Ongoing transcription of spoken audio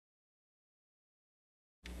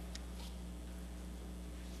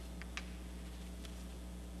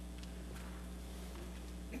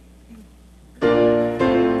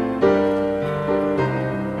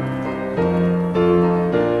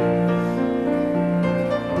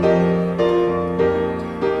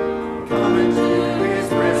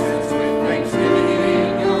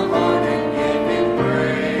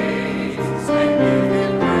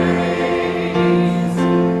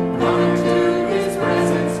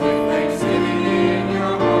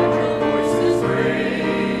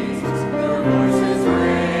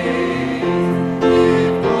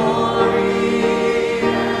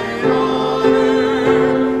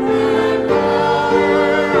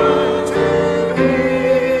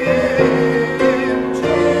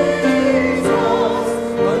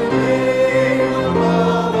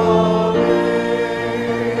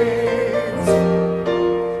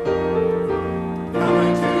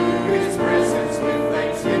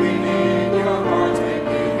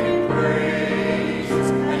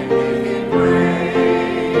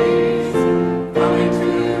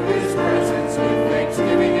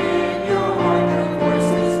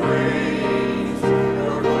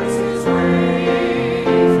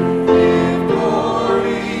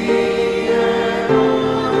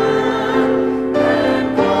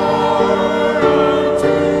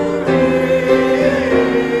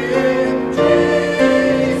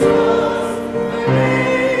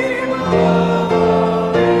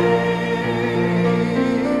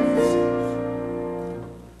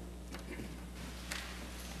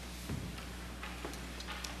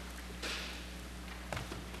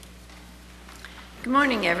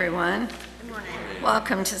morning, everyone. Good morning.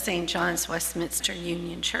 Welcome to St. John's Westminster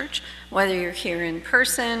Union Church. Whether you're here in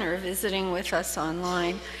person or visiting with us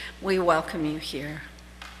online, we welcome you here.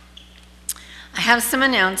 I have some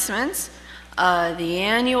announcements. The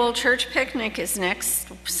annual church picnic is next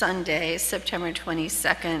Sunday, September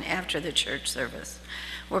 22nd, after the church service.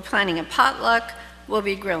 We're planning a potluck. We'll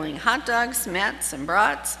be grilling hot dogs, mets, and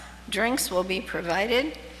brats. Drinks will be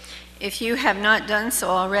provided. If you have not done so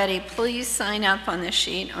already, please sign up on the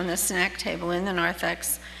sheet on the snack table in the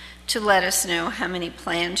narthex to let us know how many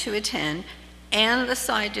plan to attend and the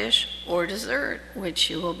side dish or dessert which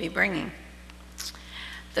you will be bringing.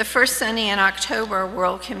 The first Sunday in October,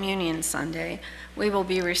 World Communion Sunday, we will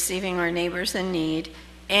be receiving our neighbors in need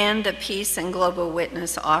and the peace and global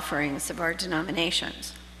witness offerings of our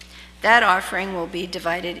denominations. That offering will be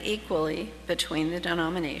divided equally between the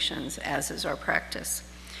denominations, as is our practice.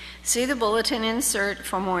 See the bulletin insert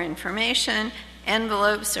for more information.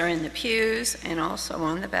 Envelopes are in the pews and also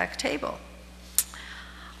on the back table.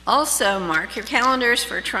 Also, mark your calendars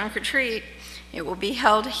for Trunk or Treat. It will be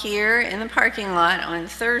held here in the parking lot on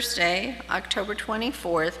Thursday, October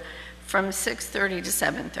 24th from 6:30 to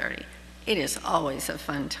 7:30. It is always a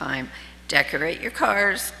fun time. Decorate your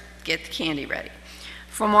cars, get the candy ready.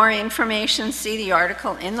 For more information, see the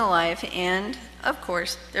article in the Life, and of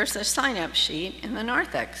course, there's a sign-up sheet in the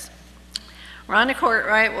narthex. Rhonda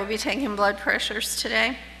Courtwright will be taking blood pressures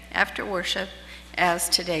today after worship, as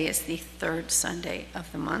today is the third Sunday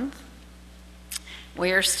of the month.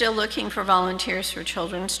 We are still looking for volunteers for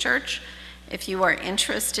Children's Church. If you are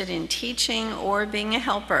interested in teaching or being a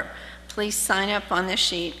helper, please sign up on the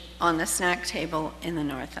sheet on the snack table in the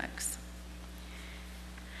narthex.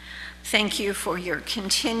 Thank you for your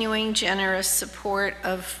continuing generous support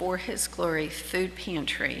of For His Glory Food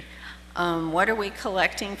Pantry. What are we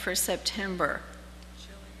collecting for September?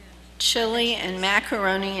 Chili and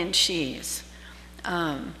macaroni and cheese.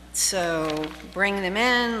 So bring them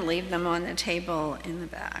in, leave them on the table in the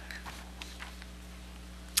back.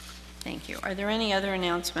 Thank you. Are there any other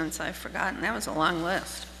announcements I've forgotten? That was a long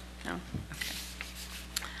list. No? Okay.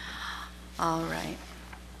 All right.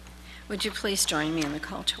 Would you please join me in the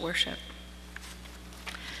call to worship?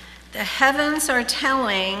 The heavens are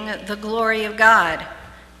telling the glory of God,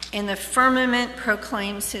 and the firmament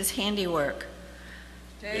proclaims his handiwork.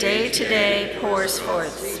 Day to day pours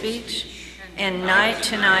forth speech, and night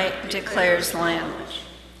to night declares language.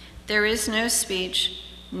 There is no speech,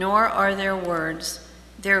 nor are there words.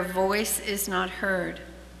 Their voice is not heard.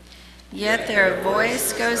 Yet their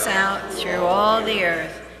voice goes out through all the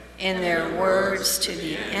earth, and their words to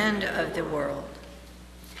the end of the world.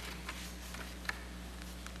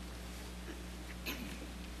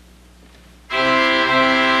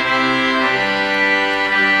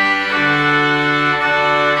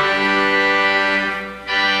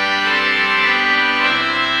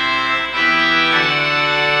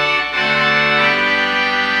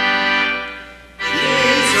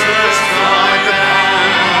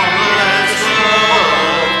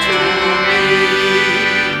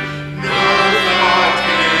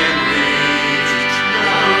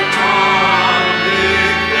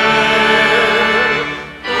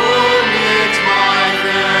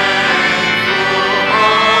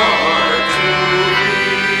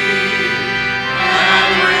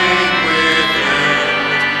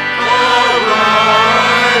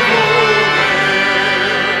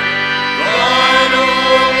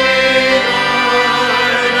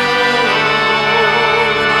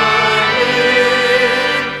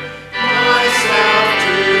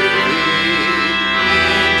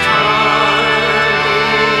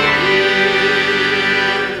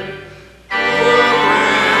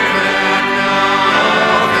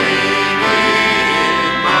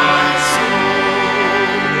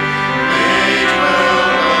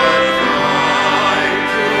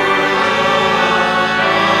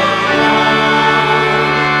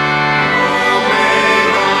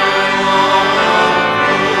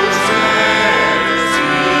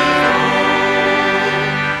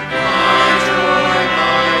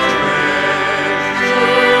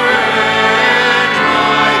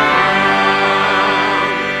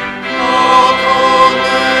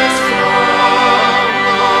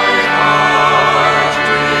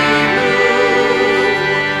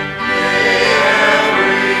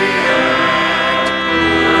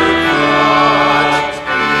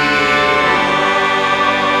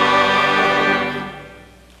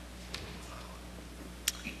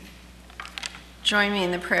 Join me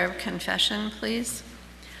in the prayer of confession, please.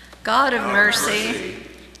 God of mercy,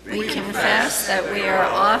 we confess that we are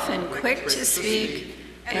often quick to speak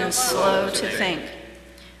and slow to think.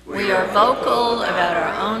 We are vocal about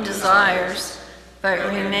our own desires, but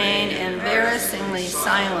remain embarrassingly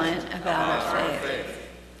silent about our faith.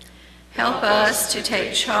 Help us to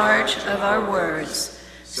take charge of our words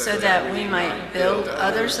so that we might build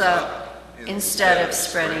others up instead of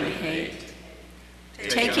spreading hate.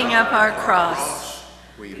 Taking up our cross,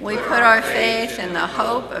 we put our faith in the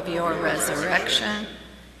hope of your resurrection,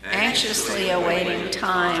 anxiously awaiting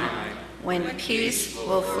time when peace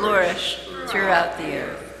will flourish throughout the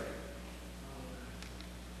earth.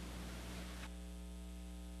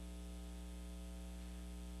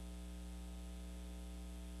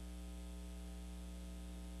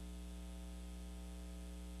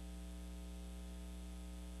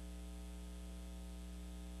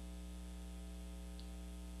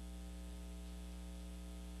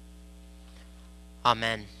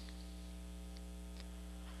 Amen.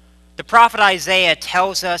 The prophet Isaiah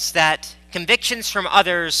tells us that convictions from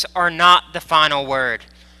others are not the final word.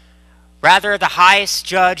 Rather, the highest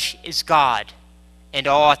judge is God, and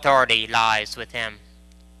all authority lies with him.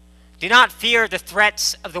 Do not fear the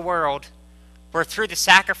threats of the world, for through the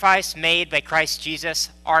sacrifice made by Christ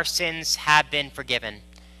Jesus, our sins have been forgiven,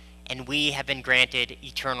 and we have been granted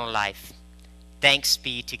eternal life. Thanks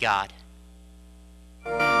be to God.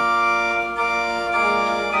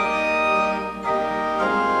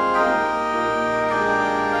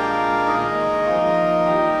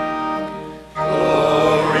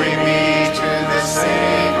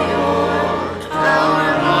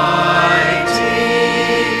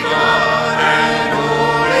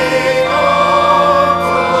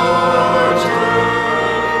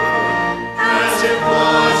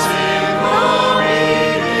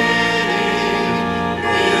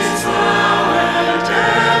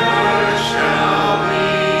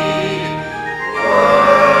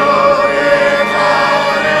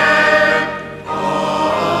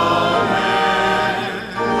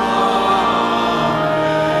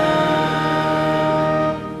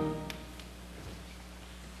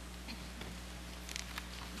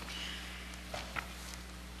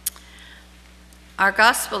 Our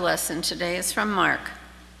gospel lesson today is from Mark,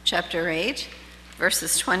 chapter 8,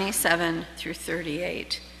 verses 27 through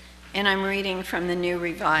 38, and I'm reading from the New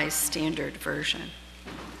Revised Standard Version.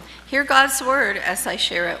 Hear God's word as I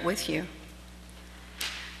share it with you.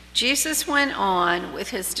 Jesus went on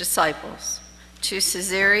with his disciples to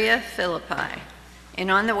Caesarea Philippi,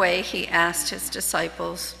 and on the way he asked his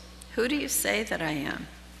disciples, "Who do you say that I am?"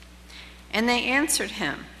 And they answered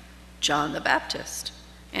him, "John the Baptist,"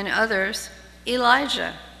 and others,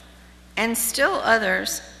 "Elijah," and still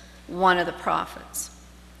others, "one of the prophets."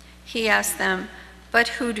 He asked them, "But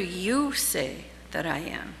who do you say that I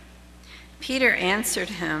am?" Peter answered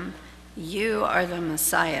him, "You are the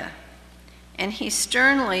Messiah." And he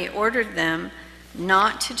sternly ordered them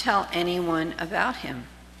not to tell anyone about him.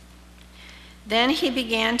 Then he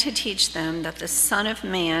began to teach them that the Son of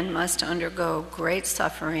Man must undergo great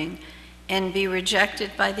suffering and be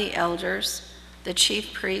rejected by the elders, the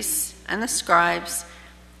chief priests, and the scribes,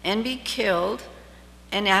 and be killed,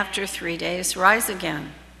 and after 3 days rise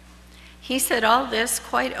again. He said all this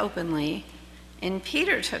quite openly, and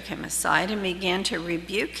Peter took him aside and began to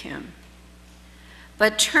rebuke him.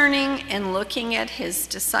 But turning and looking at his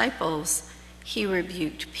disciples, he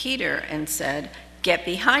rebuked Peter and said, "Get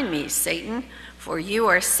behind me, Satan, for you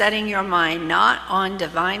are setting your mind not on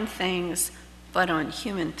divine things, but on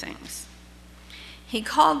human things." He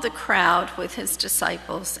called the crowd with his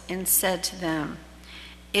disciples and said to them,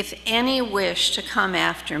 "If any wish to come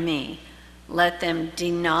after me, let them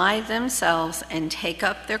deny themselves and take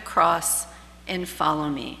up their cross and follow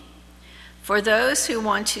me. For those who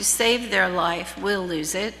want to save their life will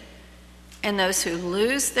lose it, and those who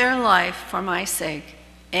lose their life for my sake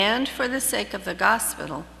and for the sake of the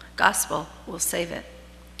gospel will save it.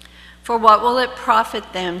 For what will it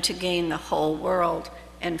profit them to gain the whole world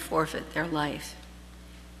and forfeit their life?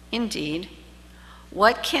 Indeed,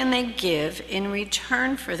 what can they give in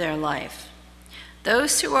return for their life?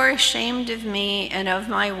 Those who are ashamed of me and of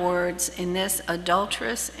my words in this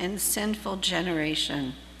adulterous and sinful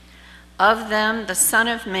generation, of them the Son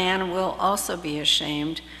of Man will also be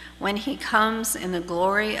ashamed when he comes in the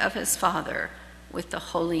glory of his Father with the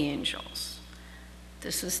holy angels."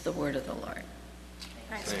 This is the word of the Lord.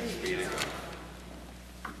 Thanks be to God.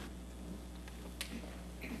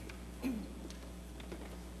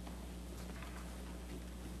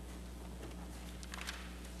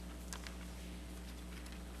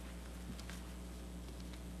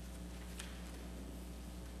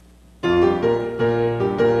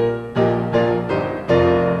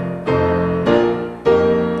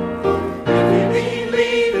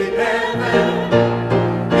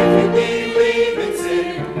 If you believe in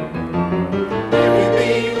sin, if you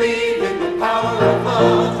believe in the power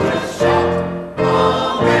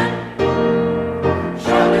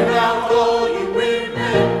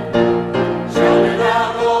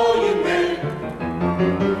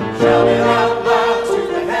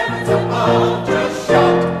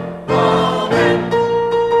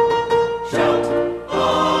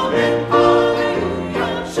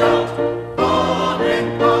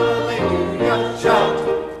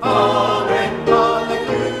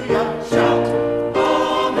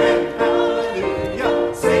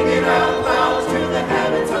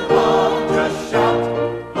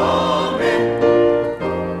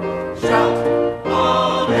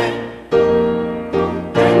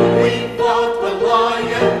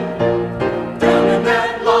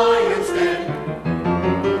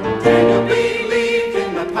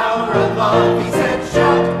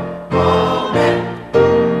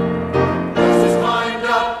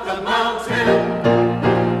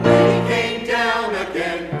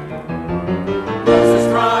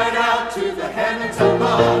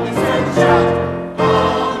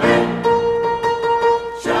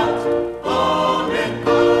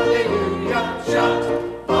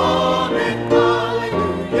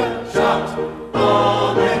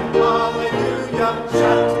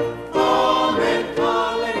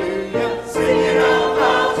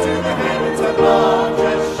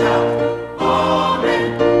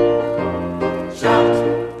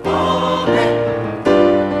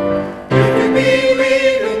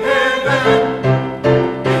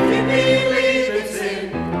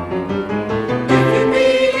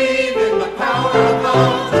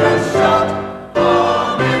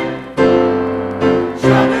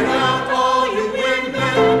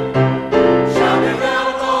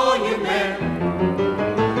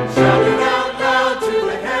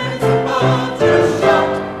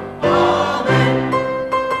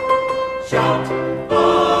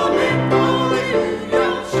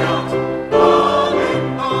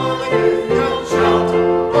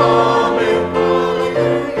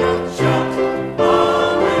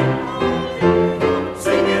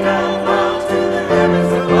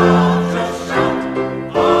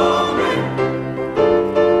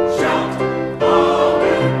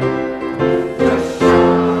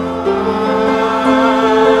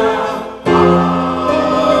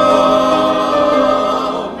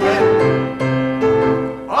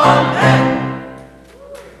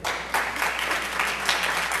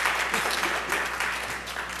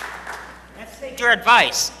your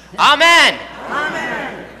advice. Amen.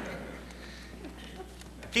 Amen.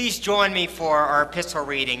 Please join me for our epistle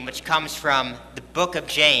reading, which comes from the book of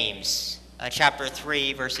James, chapter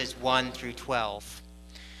 3, verses 1 through 12.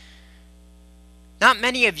 Not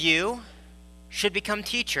many of you should become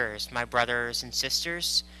teachers, my brothers and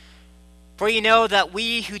sisters, for you know that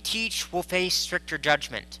we who teach will face stricter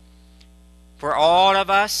judgment. For all of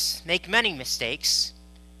us make many mistakes,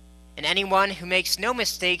 and anyone who makes no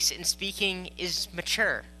mistakes in speaking is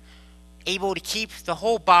mature, able to keep the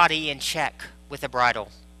whole body in check with a bridle.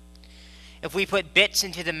 If we put bits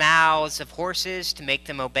into the mouths of horses to make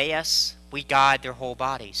them obey us, we guide their whole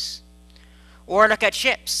bodies. Or look at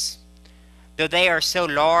ships. Though they are so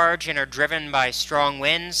large and are driven by strong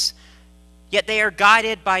winds, yet they are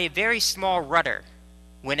guided by a very small rudder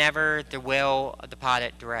whenever the will of the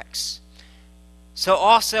pilot directs. So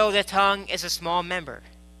also the tongue is a small member,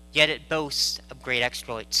 yet it boasts of great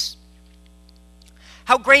exploits.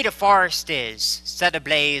 How great a forest is, set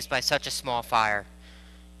ablaze by such a small fire!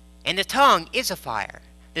 And the tongue is a fire.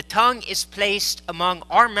 The tongue is placed among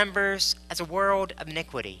our members as a world of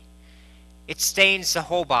iniquity. It stains the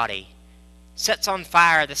whole body, sets on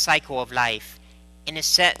fire the cycle of life, and is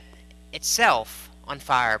set itself on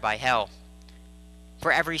fire by hell.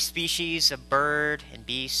 For every species of bird and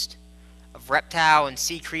beast, of reptile and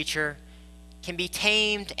sea creature, can be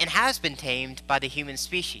tamed and has been tamed by the human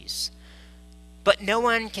species. But no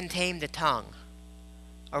one can tame the tongue,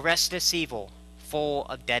 a restless evil, full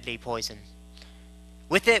of deadly poison.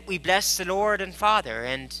 With it we bless the Lord and Father,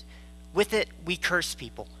 and with it we curse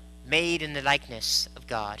people, made in the likeness of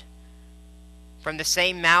God. From the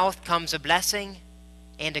same mouth comes a blessing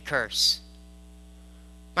and a curse.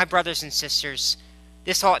 My brothers and sisters,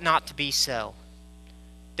 this ought not to be so.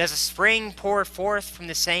 Does a spring pour forth from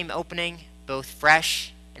the same opening both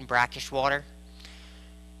fresh and brackish water?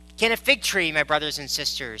 Can a fig tree, my brothers and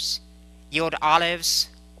sisters, yield olives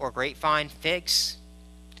or grapevine figs?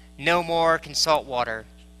 No more can salt water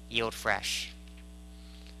yield fresh.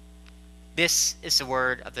 This is the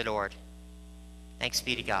word of the Lord. Thanks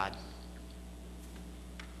be to God.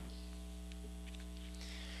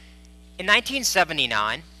 In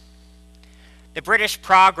 1979, the British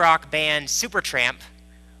prog rock band Supertramp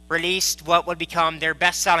released what would become their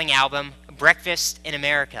best-selling album, Breakfast in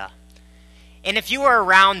America. And if you were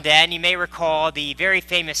around then, you may recall the very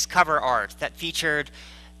famous cover art that featured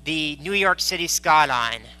the New York City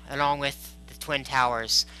skyline, along with the Twin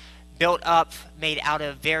Towers, built up, made out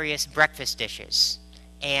of various breakfast dishes,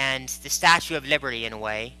 and the Statue of Liberty, in a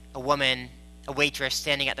way, a woman, a waitress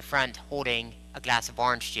standing at the front holding a glass of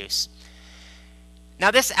orange juice. Now,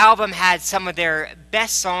 this album had some of their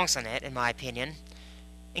best songs on it, in my opinion,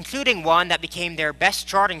 including one that became their best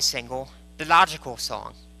charting single, The Logical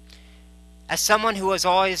Song. As someone who has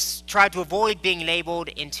always tried to avoid being labeled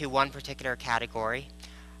into one particular category,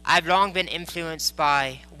 I've long been influenced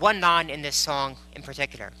by one line in this song in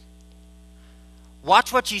particular.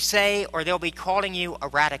 Watch what you say, or they'll be calling you a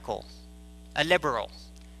radical, a liberal,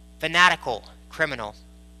 fanatical, criminal.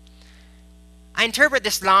 I interpret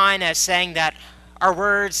this line as saying that our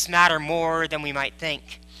words matter more than we might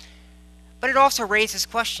think, but it also raises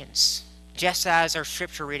questions, just as our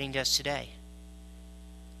scripture reading does today.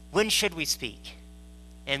 When should we speak?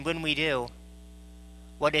 And when we do,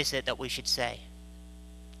 what is it that we should say?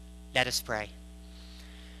 Let us pray.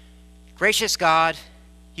 Gracious God,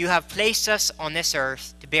 you have placed us on this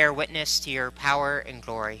earth to bear witness to your power and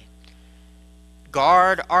glory.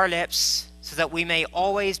 Guard our lips so that we may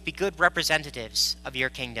always be good representatives of your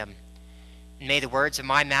kingdom. And may the words of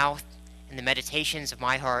my mouth and the meditations of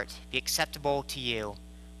my heart be acceptable to you,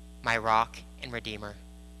 my rock and redeemer.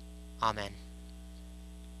 Amen.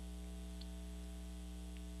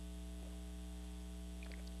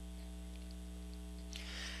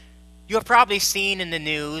 You have probably seen in the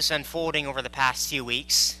news unfolding over the past few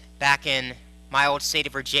weeks, back in my old state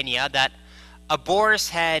of Virginia, that a Boar's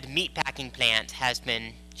Head meatpacking plant has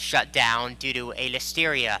been shut down due to a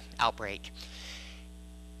listeria outbreak.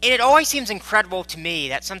 And it always seems incredible to me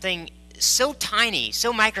that something so tiny,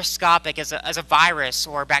 so microscopic as a virus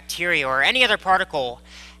or a bacteria or any other particle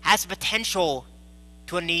has the potential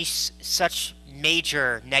to unleash such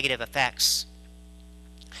major negative effects.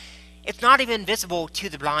 It's not even visible to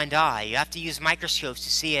the blind eye. You have to use microscopes to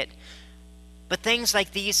see it. But things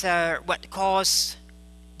like these are what cause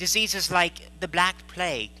diseases like the Black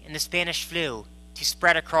Plague and the Spanish flu to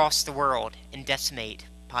spread across the world and decimate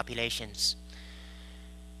populations.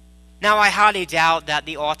 Now, I highly doubt that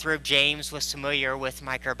the author of James was familiar with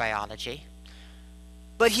microbiology,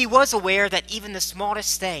 but he was aware that even the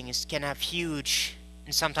smallest things can have huge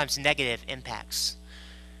and sometimes negative impacts.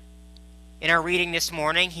 In our reading this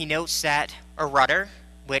morning, he notes that a rudder,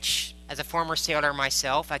 which, as a former sailor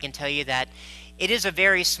myself, I can tell you that it is a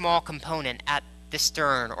very small component at the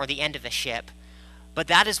stern or the end of the ship, but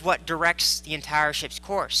that is what directs the entire ship's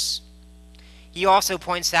course. He also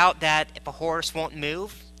points out that if a horse won't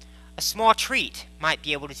move, a small treat might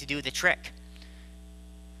be able to do the trick.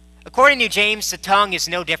 According to James, the tongue is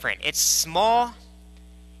no different. It's small.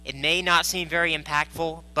 It may not seem very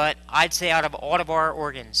impactful, but I'd say out of all of our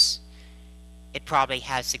organs, it probably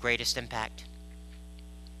has the greatest impact.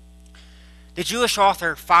 The Jewish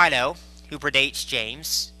author Philo, who predates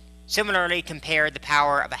James, similarly compared the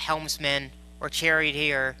power of a helmsman or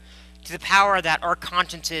charioteer to the power that our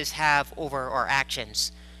consciences have over our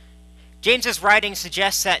actions. James's writing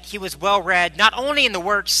suggests that he was well read not only in the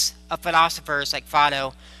works of philosophers like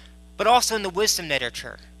Philo, but also in the wisdom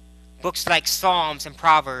literature, books like Psalms and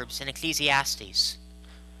Proverbs and Ecclesiastes.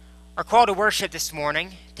 Our call to worship this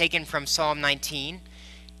morning, taken from Psalm 19,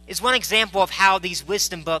 is one example of how these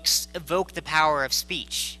wisdom books evoke the power of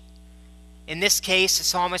speech. In this case, the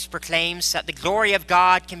psalmist proclaims that the glory of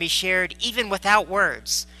God can be shared even without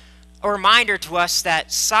words, a reminder to us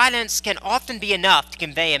that silence can often be enough to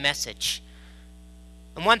convey a message.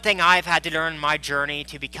 And one thing I've had to learn in my journey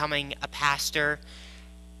to becoming a pastor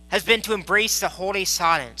has been to embrace the holy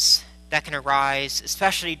silence that can arise,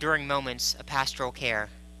 especially during moments of pastoral care.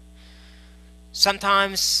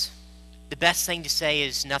 Sometimes the best thing to say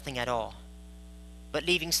is nothing at all, but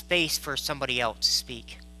leaving space for somebody else to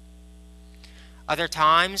speak. Other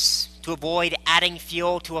times, to avoid adding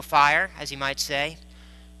fuel to a fire, as you might say,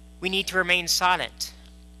 we need to remain silent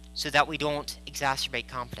so that we don't exacerbate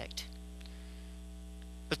conflict.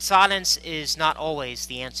 But silence is not always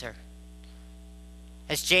the answer.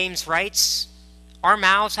 As James writes, our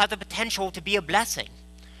mouths have the potential to be a blessing.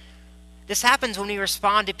 This happens when we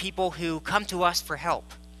respond to people who come to us for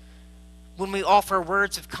help, when we offer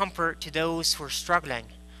words of comfort to those who are struggling,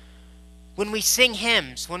 when we sing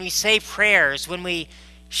hymns, when we say prayers, when we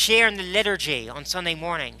share in the liturgy on Sunday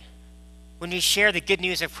morning, when we share the good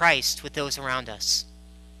news of Christ with those around us.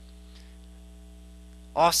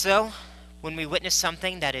 Also, when we witness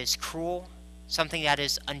something that is cruel, something that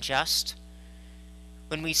is unjust,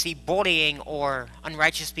 when we see bullying or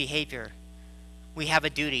unrighteous behavior, we have a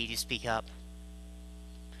duty to speak up.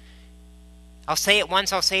 I'll say it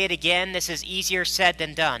once, I'll say it again. This is easier said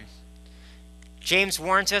than done. James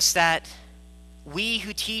warns us that we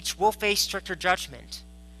who teach will face stricter judgment.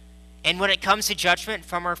 And when it comes to judgment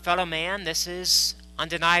from our fellow man, this is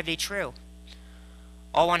undeniably true.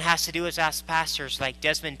 All one has to do is ask pastors like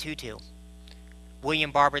Desmond Tutu,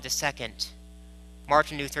 William Barber II,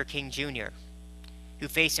 Martin Luther King Jr., who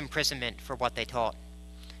faced imprisonment for what they taught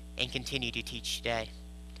and continue to teach today.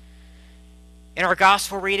 In our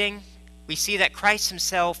gospel reading, we see that Christ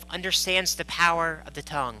himself understands the power of the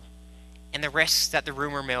tongue and the risks that the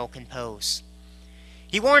rumor mill can pose.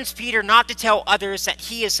 He warns Peter not to tell others that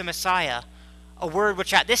he is the Messiah, a word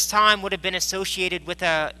which at this time would have been associated with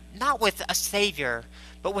not with a savior,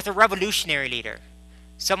 but with a revolutionary leader,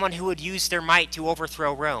 someone who would use their might to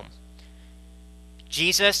overthrow Rome.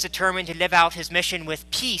 Jesus, determined to live out his mission with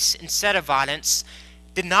peace instead of violence,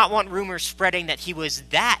 did not want rumors spreading that he was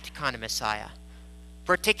that kind of Messiah,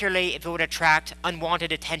 particularly if it would attract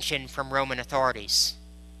unwanted attention from Roman authorities.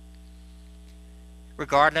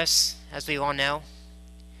 Regardless, as we all know,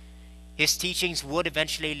 his teachings would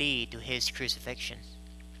eventually lead to his crucifixion.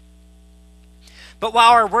 But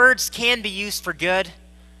while our words can be used for good,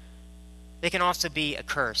 they can also be a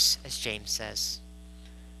curse, as James says.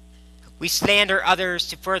 We slander others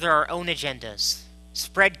to further our own agendas,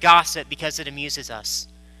 spread gossip because it amuses us.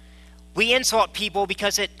 We insult people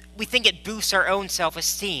because we think it boosts our own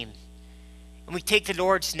self-esteem. And we take the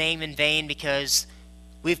Lord's name in vain because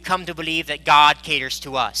we've come to believe that God caters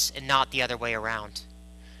to us and not the other way around.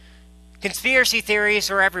 Conspiracy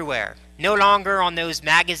theories are everywhere, no longer on those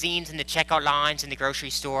magazines in the checkout lines in the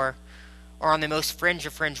grocery store or on the most fringe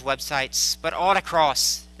of fringe websites, but all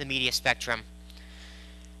across the media spectrum.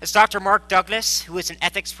 As Dr. Mark Douglas, who is an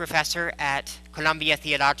ethics professor at Columbia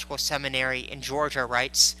Theological Seminary in Georgia,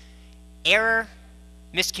 writes, error,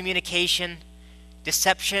 miscommunication,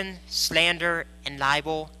 deception, slander, and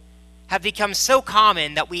libel have become so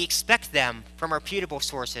common that we expect them from reputable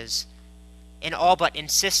sources and all but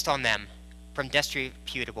insist on them from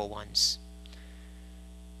disreputable ones.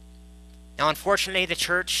 Now, unfortunately, the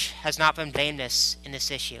church has not been blameless in this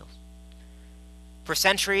issue. For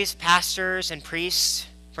centuries, pastors and priests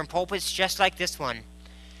from pulpits just like this one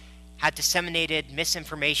had disseminated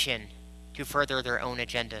misinformation to further their own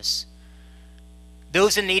agendas.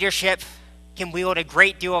 Those in leadership can wield a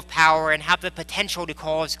great deal of power and have the potential to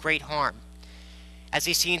cause great harm. as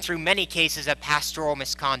is seen through many cases of pastoral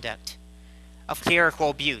misconduct, of clerical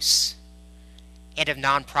abuse, and of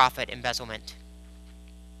nonprofit embezzlement.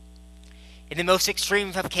 In the most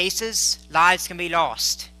extreme of cases, lives can be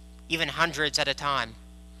lost, even hundreds at a time.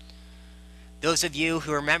 Those of you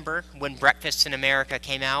who remember when Breakfast in America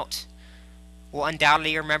came out will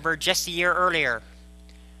undoubtedly remember just a year earlier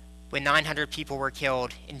when 900 people were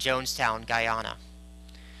killed in Jonestown, Guyana.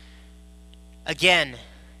 Again,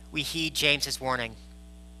 we heed James's warning.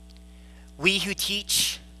 We who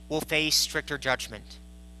teach will face stricter judgment.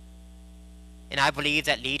 And I believe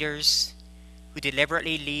that leaders who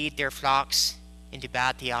deliberately lead their flocks into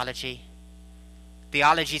bad theology,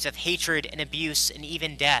 theologies of hatred and abuse and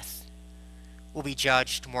even death, will be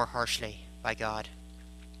judged more harshly by God.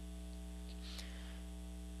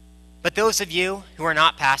 But those of you who are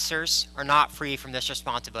not pastors are not free from this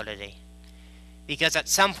responsibility, because at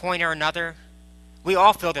some point or another, we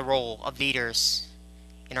all fill the role of leaders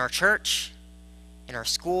in our church, in our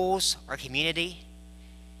schools, our community,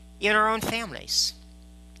 in our own families.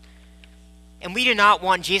 And we do not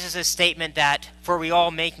want Jesus' statement that, for we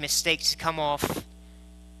all make mistakes, to come off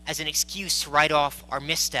as an excuse to write off our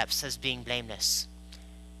missteps as being blameless.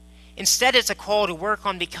 Instead, it's a call to work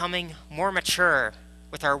on becoming more mature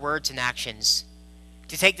with our words and actions,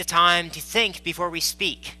 to take the time to think before we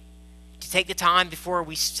speak, to take the time before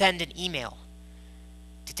we send an email,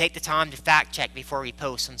 to take the time to fact check before we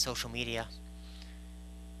post on social media.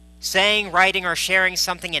 Saying, writing, or sharing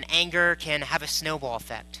something in anger can have a snowball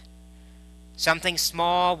effect. Something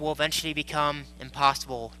small will eventually become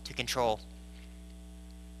impossible to control.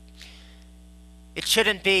 It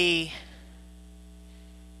shouldn't be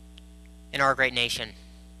in our great nation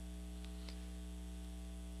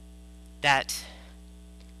that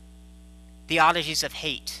theologies of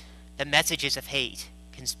hate, the messages of hate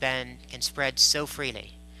can spread so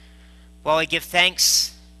freely. While we give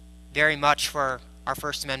thanks very much for our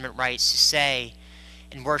First Amendment rights to say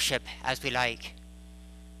and worship as we like,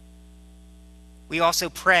 we also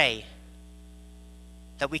pray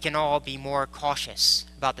that we can all be more cautious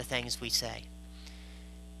about the things we say.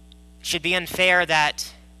 It should be unfair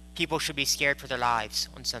that people should be scared for their lives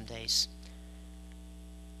on some days.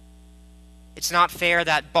 It's not fair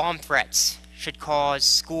that bomb threats should cause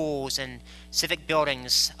schools and civic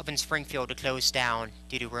buildings up in Springfield to close down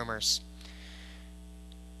due to rumors.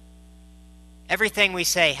 Everything we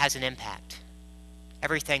say has an impact.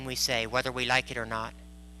 Everything we say, whether we like it or not.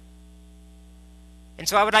 And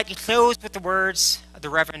so I would like to close with the words of the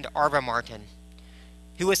Reverend Arva Martin,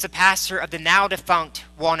 who was the pastor of the now defunct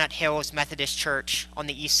Walnut Hills Methodist Church on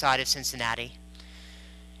the east side of Cincinnati.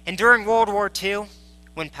 And during World War II,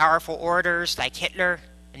 when powerful orators like Hitler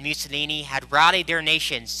and Mussolini had rallied their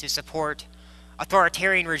nations to support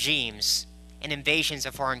authoritarian regimes and invasions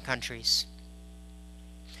of foreign countries,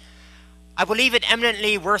 I believe it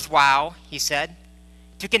eminently worthwhile, he said,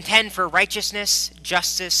 to contend for righteousness,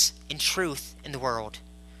 justice, and truth in the world,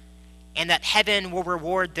 and that heaven will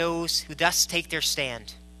reward those who thus take their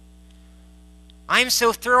stand. I am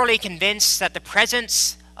so thoroughly convinced that the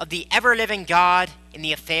presence of the ever-living God in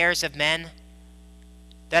the affairs of men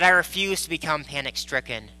that I refuse to become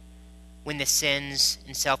panic-stricken when the sins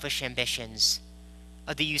and selfish ambitions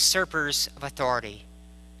of the usurpers of authority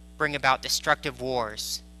bring about destructive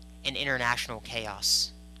wars and international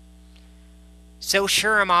chaos. So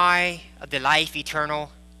sure am I of the life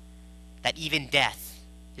eternal that even death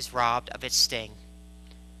is robbed of its sting,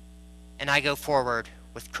 and I go forward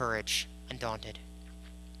with courage undaunted.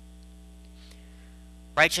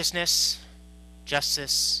 Righteousness,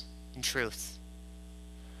 justice, and truth.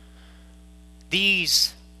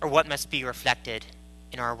 These are what must be reflected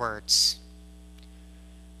in our words.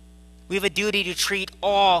 We have a duty to treat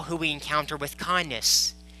all who we encounter with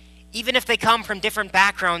kindness, even if they come from different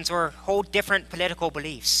backgrounds or hold different political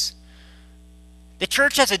beliefs. The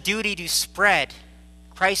church has a duty to spread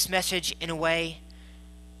Christ's message in a way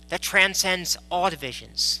that transcends all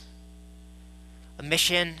divisions. A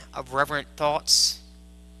mission of reverent thoughts,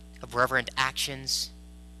 of reverent actions,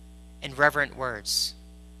 and reverent words.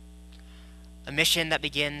 A mission that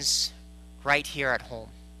begins right here at home,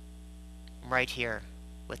 right here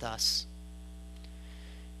with us.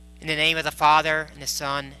 In the name of the Father, and the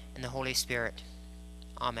Son, and the Holy Spirit.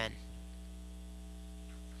 Amen.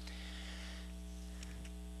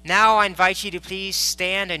 Now I invite you to please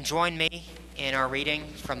stand and join me in our reading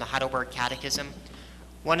from the Heidelberg Catechism,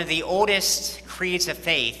 one of the oldest creeds of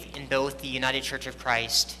faith in both the United Church of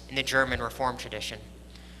Christ and the German Reformed tradition.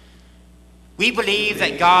 We believe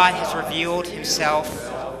that God has revealed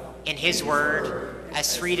himself in his word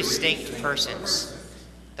as three distinct persons,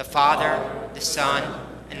 the Father, the Son,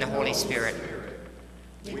 and the Holy Spirit.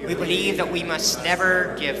 We believe that we must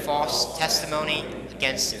never give false testimony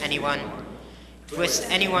against anyone, twist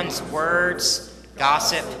anyone's words,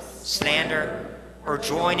 gossip, slander, or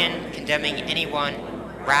join in condemning anyone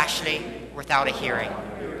rashly without a hearing.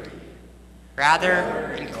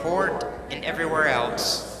 Rather, in court and everywhere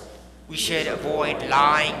else, we should avoid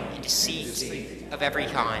lying and deceit of every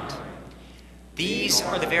kind. These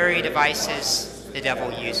are the very devices the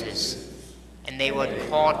devil uses, and they would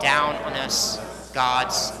call down on us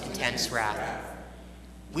God's intense wrath.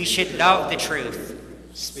 We should love the truth,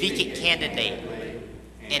 speak it candidly,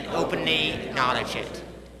 and openly acknowledge it.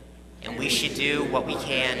 And we should do what we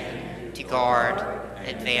can to guard and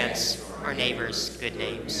advance our neighbors' good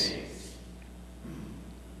names.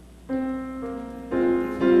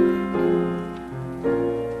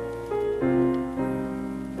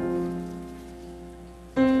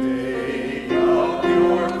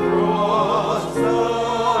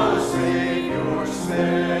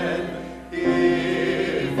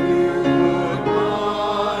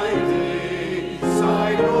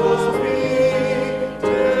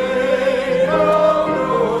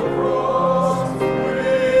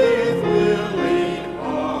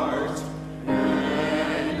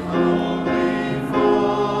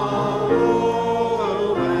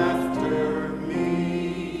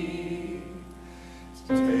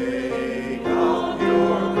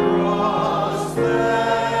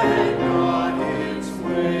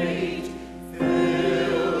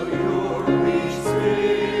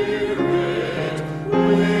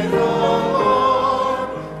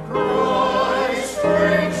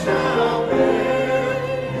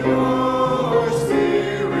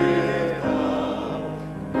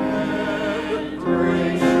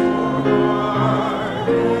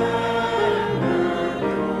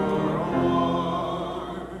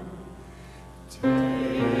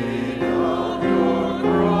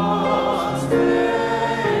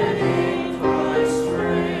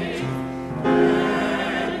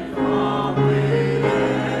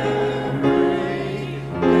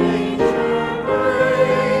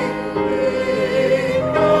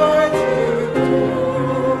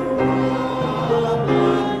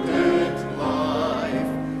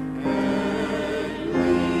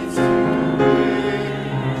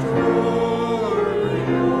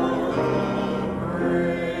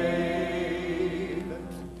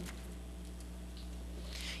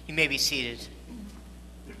 You may be seated.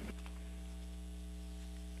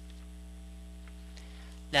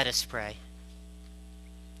 Let us pray.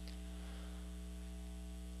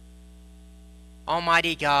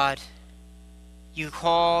 Almighty God, you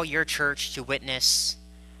call your church to witness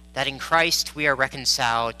that in Christ we are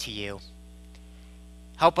reconciled to you.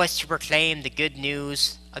 Help us to proclaim the good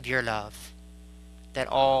news of your love, that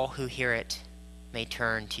all who hear it may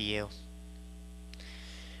turn to you.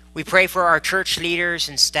 We pray for our church leaders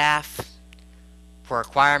and staff, for our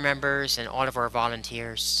choir members and all of our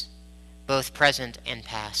volunteers, both present and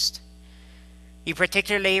past. We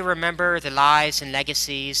particularly remember the lives and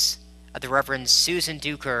legacies of the Reverends Susan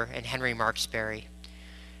Duker and Henry Marksberry,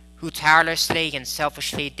 who tirelessly and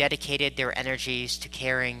selfishly dedicated their energies to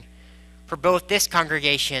caring for both this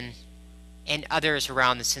congregation and others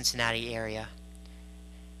around the Cincinnati area.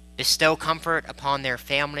 Bestow comfort upon their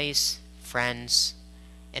families, friends,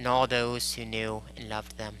 and all those who knew and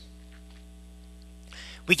loved them.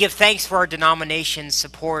 We give thanks for our denomination's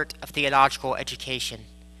support of theological education.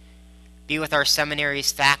 Be with our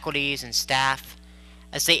seminary's faculties and staff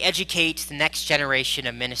as they educate the next generation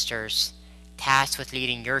of ministers tasked with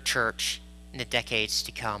leading your church in the decades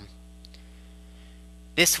to come.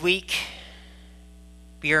 This week,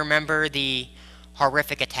 we remember the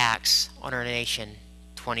horrific attacks on our nation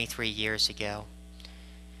 23 years ago.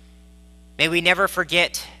 May we never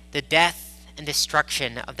forget the death and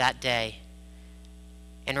destruction of that day,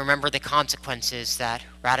 and remember the consequences that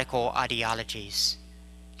radical ideologies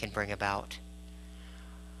can bring about.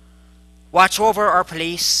 Watch over our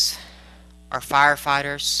police, our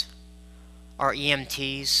firefighters, our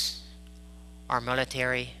EMTs, our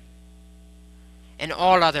military, and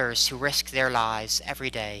all others who risk their lives every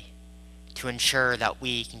day to ensure that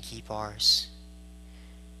we can keep ours.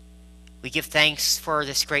 We give thanks for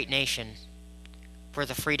this great nation, for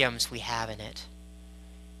the freedoms we have in it,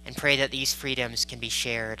 and pray that these freedoms can be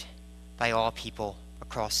shared by all people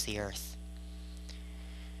across the earth.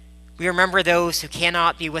 We remember those who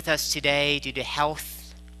cannot be with us today due to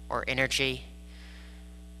health or energy,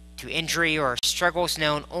 to injury or struggles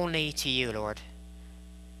known only to you, Lord.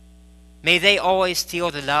 May they always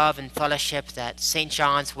feel the love and fellowship that St.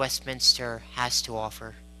 John's Westminster has to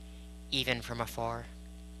offer, even from afar.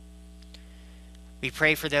 We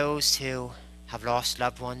pray for those who have lost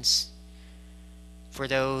loved ones, for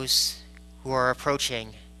those who are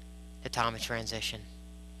approaching the time of transition.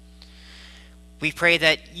 We pray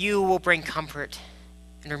that you will bring comfort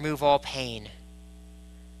and remove all pain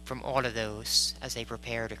from all of those as they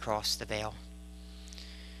prepare to cross the veil.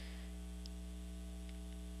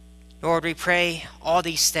 Lord, we pray all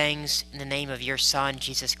these things in the name of your Son,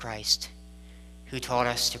 Jesus Christ, who taught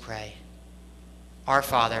us to pray. Our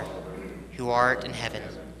Father, who art in heaven,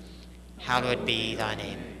 hallowed be thy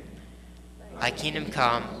name. Thy kingdom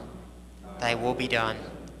come, thy will be done,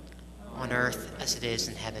 on earth as it is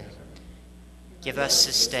in heaven. Give us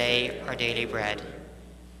this day our daily bread,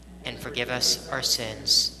 and forgive us our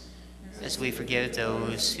sins, as we forgive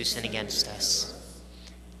those who sin against us.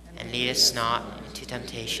 And lead us not into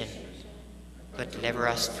temptation, but deliver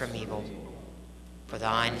us from evil. For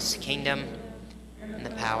thine is the kingdom, and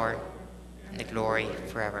the power, and the glory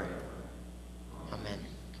forever. Amen.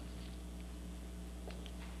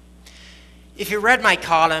 If you read my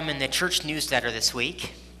column in the church newsletter this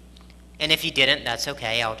week, and if you didn't, that's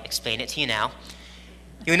okay, I'll explain it to you now.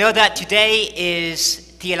 You'll know that today is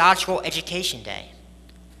Theological Education Day.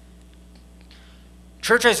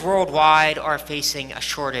 Churches worldwide are facing a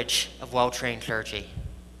shortage of well-trained clergy.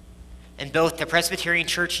 And both the Presbyterian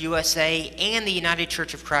Church USA and the United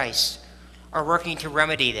Church of Christ are working to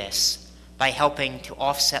remedy this by helping to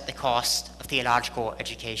offset the cost of theological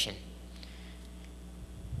education.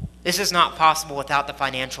 This is not possible without the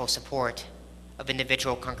financial support of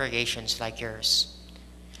individual congregations like yours.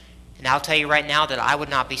 And I'll tell you right now that I would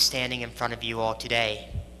not be standing in front of you all today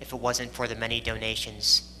if it wasn't for the many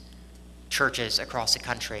donations churches across the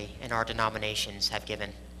country and our denominations have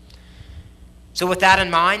given. So with that in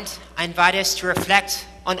mind, I invite us to reflect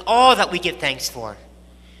on all that we give thanks for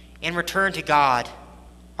and return to God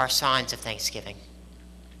our signs of thanksgiving.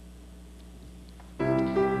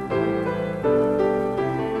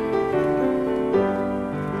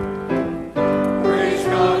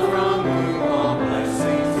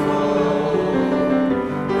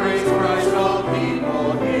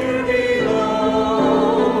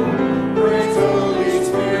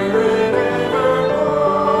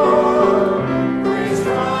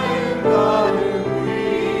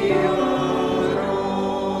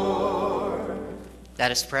 Let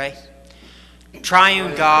us pray.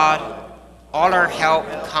 Triune God, all our help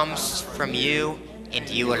comes from you and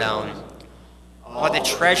you alone. All the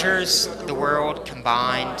treasures of the world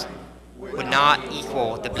combined would not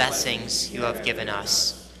equal the blessings you have given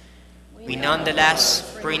us. We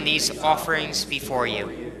nonetheless bring these offerings before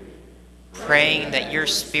you, praying that your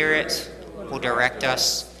Spirit will direct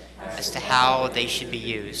us as to how they should be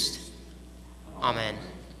used. Amen.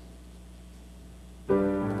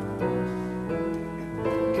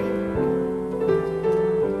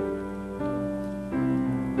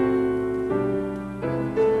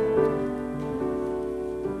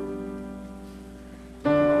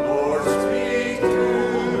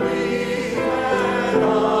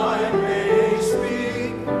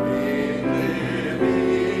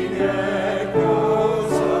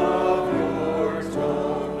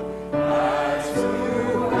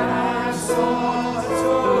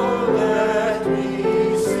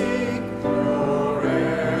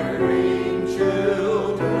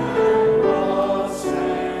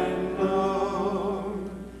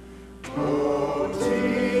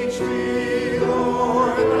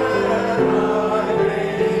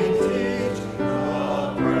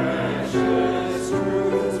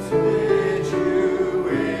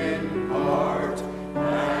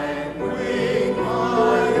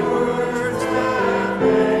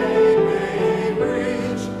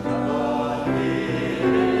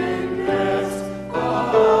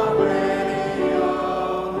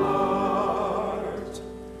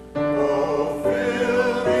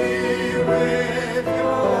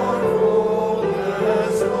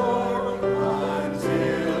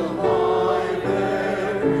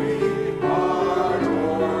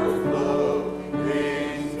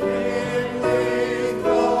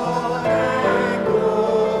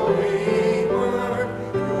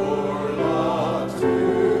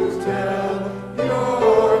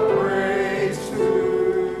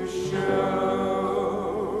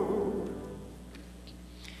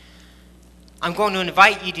 I'm going to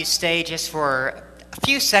invite you to stay just for a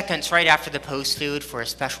few seconds right after the postlude for a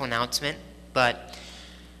special announcement, but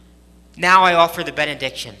now I offer the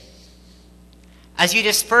benediction. As you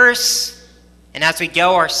disperse and as we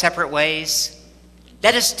go our separate ways,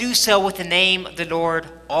 let us do so with the name of the Lord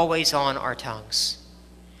always on our tongues.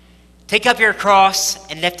 Take up your cross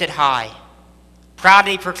and lift it high,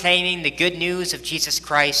 proudly proclaiming the good news of Jesus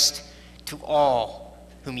Christ to all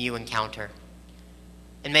whom you encounter.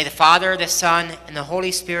 And may the Father, the Son, and the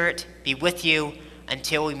Holy Spirit be with you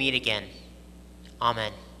until we meet again.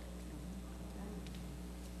 Amen.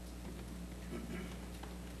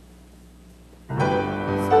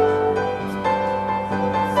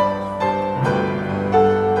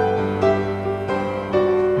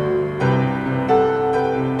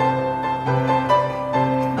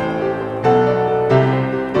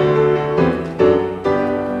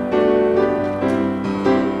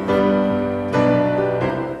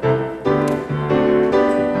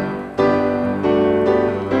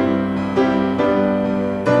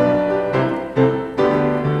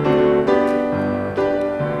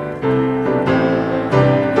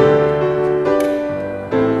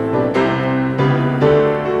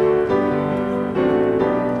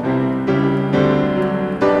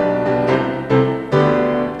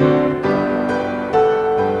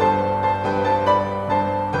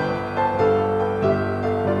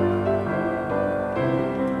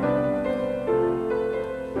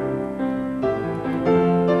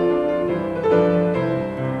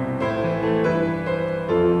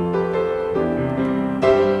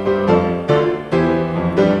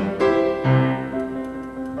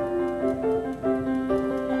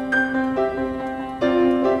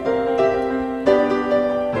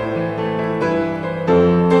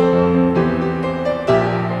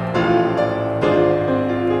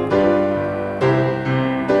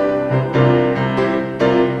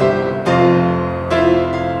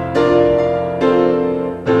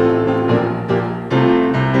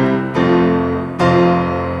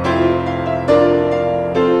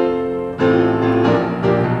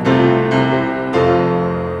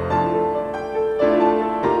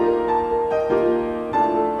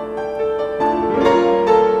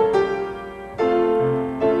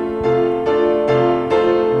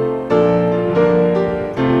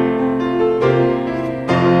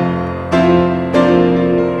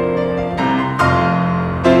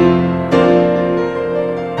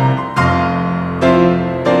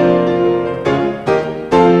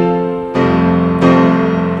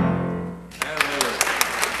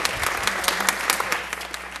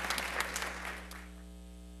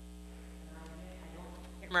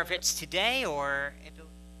 If it's today or if it